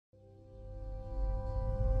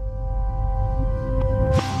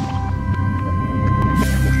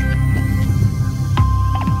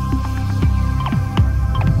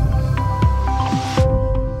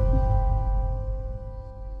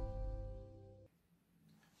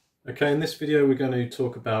Okay, in this video we're going to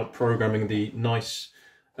talk about programming the NICE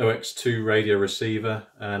OX2 radio receiver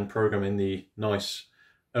and programming the NICE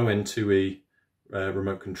ON2E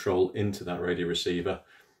remote control into that radio receiver.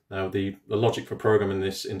 Now the logic for programming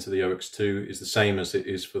this into the OX2 is the same as it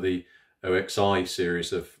is for the OXI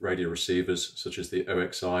series of radio receivers, such as the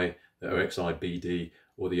OXI, the OXI BD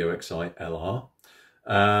or the OXI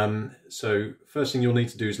LR. So first thing you'll need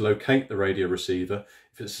to do is locate the radio receiver.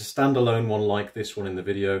 If it's a standalone one like this one in the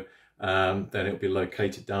video, then it'll be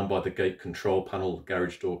located down by the gate control panel,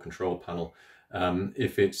 garage door control panel.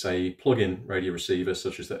 If it's a plug-in radio receiver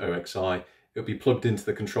such as the OXI, it'll be plugged into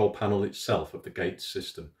the control panel itself of the gate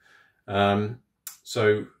system.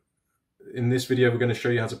 So in this video we're going to show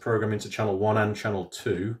you how to program into channel 1 and channel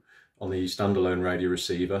 2 on the standalone radio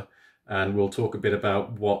receiver, and we'll talk a bit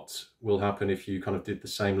about what will happen if you kind of did the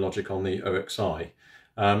same logic on the OXI.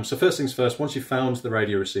 So first things first, once you've found the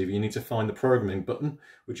radio receiver, you need to find the programming button,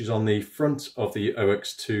 which is on the front of the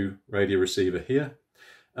OX2 radio receiver here.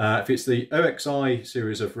 If it's the OXI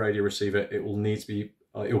series of radio receiver, it will need to be,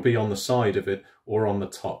 it'll be on the side of it or on the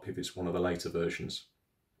top if it's one of the later versions.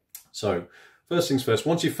 So first things first,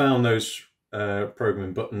 once you've found those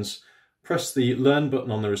programming buttons, press the learn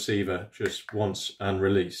button on the receiver just once and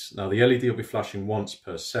release. Now the LED will be flashing once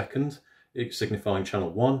per second, signifying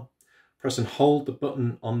channel 1. Press and hold the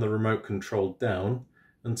button on the remote control down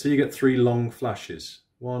until you get 3 long flashes.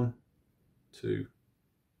 1, 2,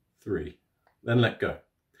 3. Then let go.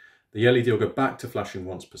 The LED will go back to flashing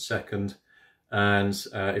once per second, and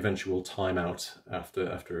eventually will time out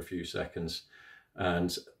after a few seconds.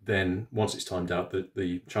 And then once it's timed out,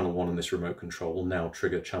 the channel 1 on this remote control will now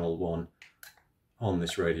trigger channel 1 on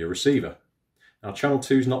this radio receiver. Now channel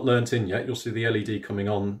 2 is not learnt in yet. You'll see the LED coming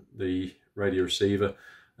on the radio receiver,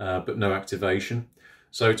 but no activation.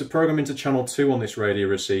 So to program into channel 2 on this radio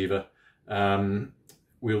receiver,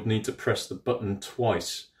 we'll need to press the button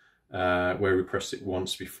twice where we pressed it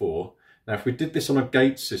once before. Now if we did this on a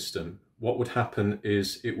gate system, what would happen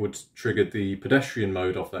is it would trigger the pedestrian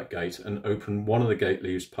mode off that gate and open one of the gate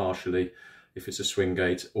leaves partially if it's a swing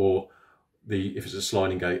gate, or if it's a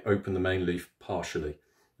sliding gate, open the main leaf partially.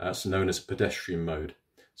 That's known as pedestrian mode.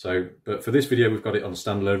 So, but for this video we've got it on a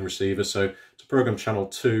standalone receiver. So to program channel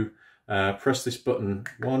 2, press this button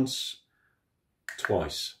once,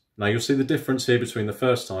 twice. Now you'll see the difference here between the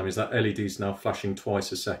first time is that LED is now flashing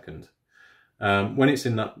twice a second. When it's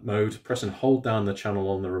in that mode, press and hold down the channel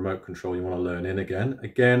on the remote control you want to learn in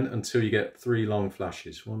again until you get 3 long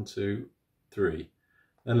flashes. 1, 2, 3.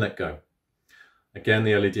 Then let go. Again,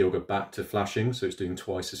 the LED will go back to flashing, so it's doing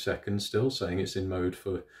twice a second still, saying it's in mode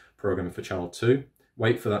for programming for channel 2.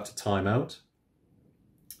 Wait for that to time out.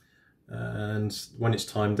 And when it's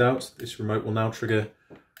timed out, this remote will now trigger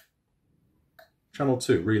channel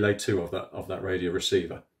 2, relay 2 of that radio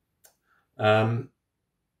receiver.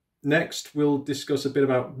 Next, we'll discuss a bit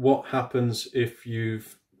about what happens if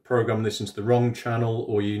you've programmed this into the wrong channel,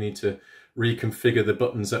 or you need to reconfigure the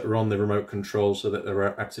buttons that are on the remote control so that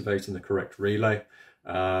they're activating the correct relay.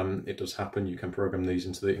 It does happen. You can program these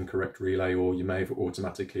into the incorrect relay, or you may have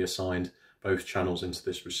automatically assigned both channels into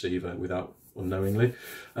this receiver without unknowingly.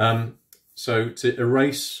 So to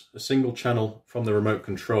erase a single channel from the remote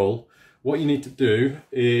control, what you need to do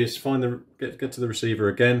is get to the receiver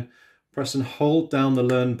again, press and hold down the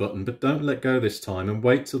learn button, but don't let go this time, and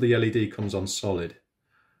wait till the LED comes on solid.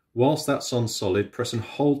 Whilst that's on solid, press and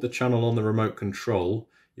hold the channel on the remote control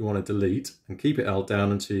you want to delete and keep it held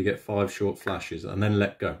down until you get 5 short flashes, and then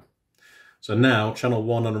let go. So now channel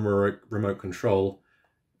 1 on a remote control,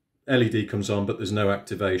 LED comes on, but there's no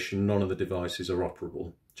activation. None of the devices are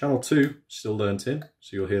operable. Channel 2 still learnt in,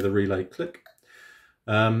 so you'll hear the relay click.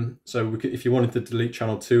 So if you wanted to delete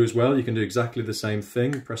channel 2 as well, you can do exactly the same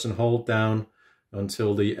thing. Press and hold down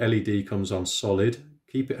until the LED comes on solid.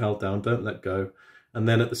 Keep it held down, don't let go. And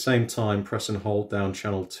then at the same time, press and hold down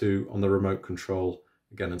channel 2 on the remote control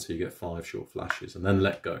again until you get 5 short flashes, and then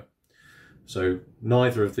let go. So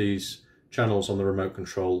neither of these channels on the remote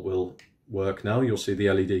control will work now. You'll see the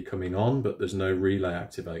LED coming on, but there's no relay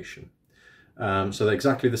activation. So they're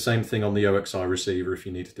exactly the same thing on the OXI receiver if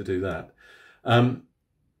you needed to do that.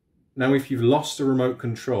 Now if you've lost a remote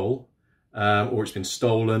control, or it's been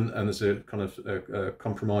stolen and there's a kind of a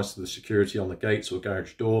compromise to the security on the gates or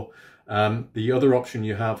garage door, the other option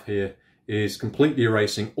you have here is completely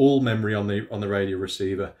erasing all memory on the radio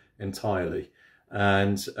receiver entirely,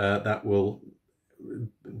 and that will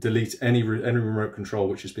delete any remote control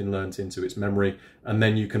which has been learnt into its memory, and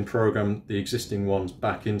then you can program the existing ones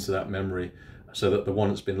back into that memory so that the one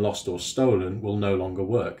that's been lost or stolen will no longer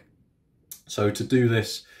work. So to do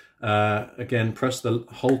this, again,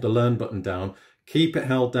 hold the learn button down, Keep it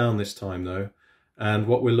held down this time though, and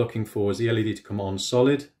what we're looking for is the LED to come on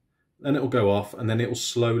solid, then it'll go off, and then it will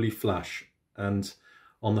slowly flash. And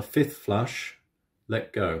on the 5th flash,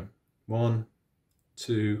 let go. 1,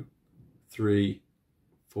 2, 3,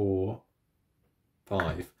 4,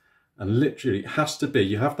 5. And literally it has to be,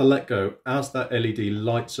 you have to let go as that LED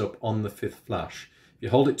lights up on the 5th flash. If you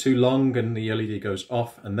hold it too long and the LED goes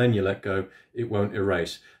off and then you let go, it won't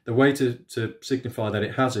erase. The way to signify that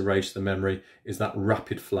it has erased the memory is that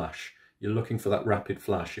rapid flash. You're looking for that rapid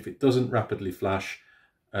flash. If it doesn't rapidly flash,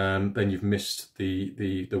 then you've missed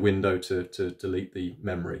the window to delete the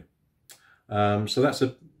memory. So that's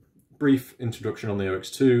a brief introduction on the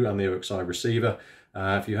OX2 and the OXI receiver.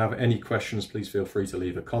 If you have any questions, please feel free to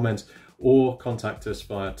leave a comment or contact us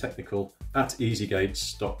via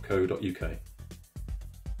technical@easygates.co.uk.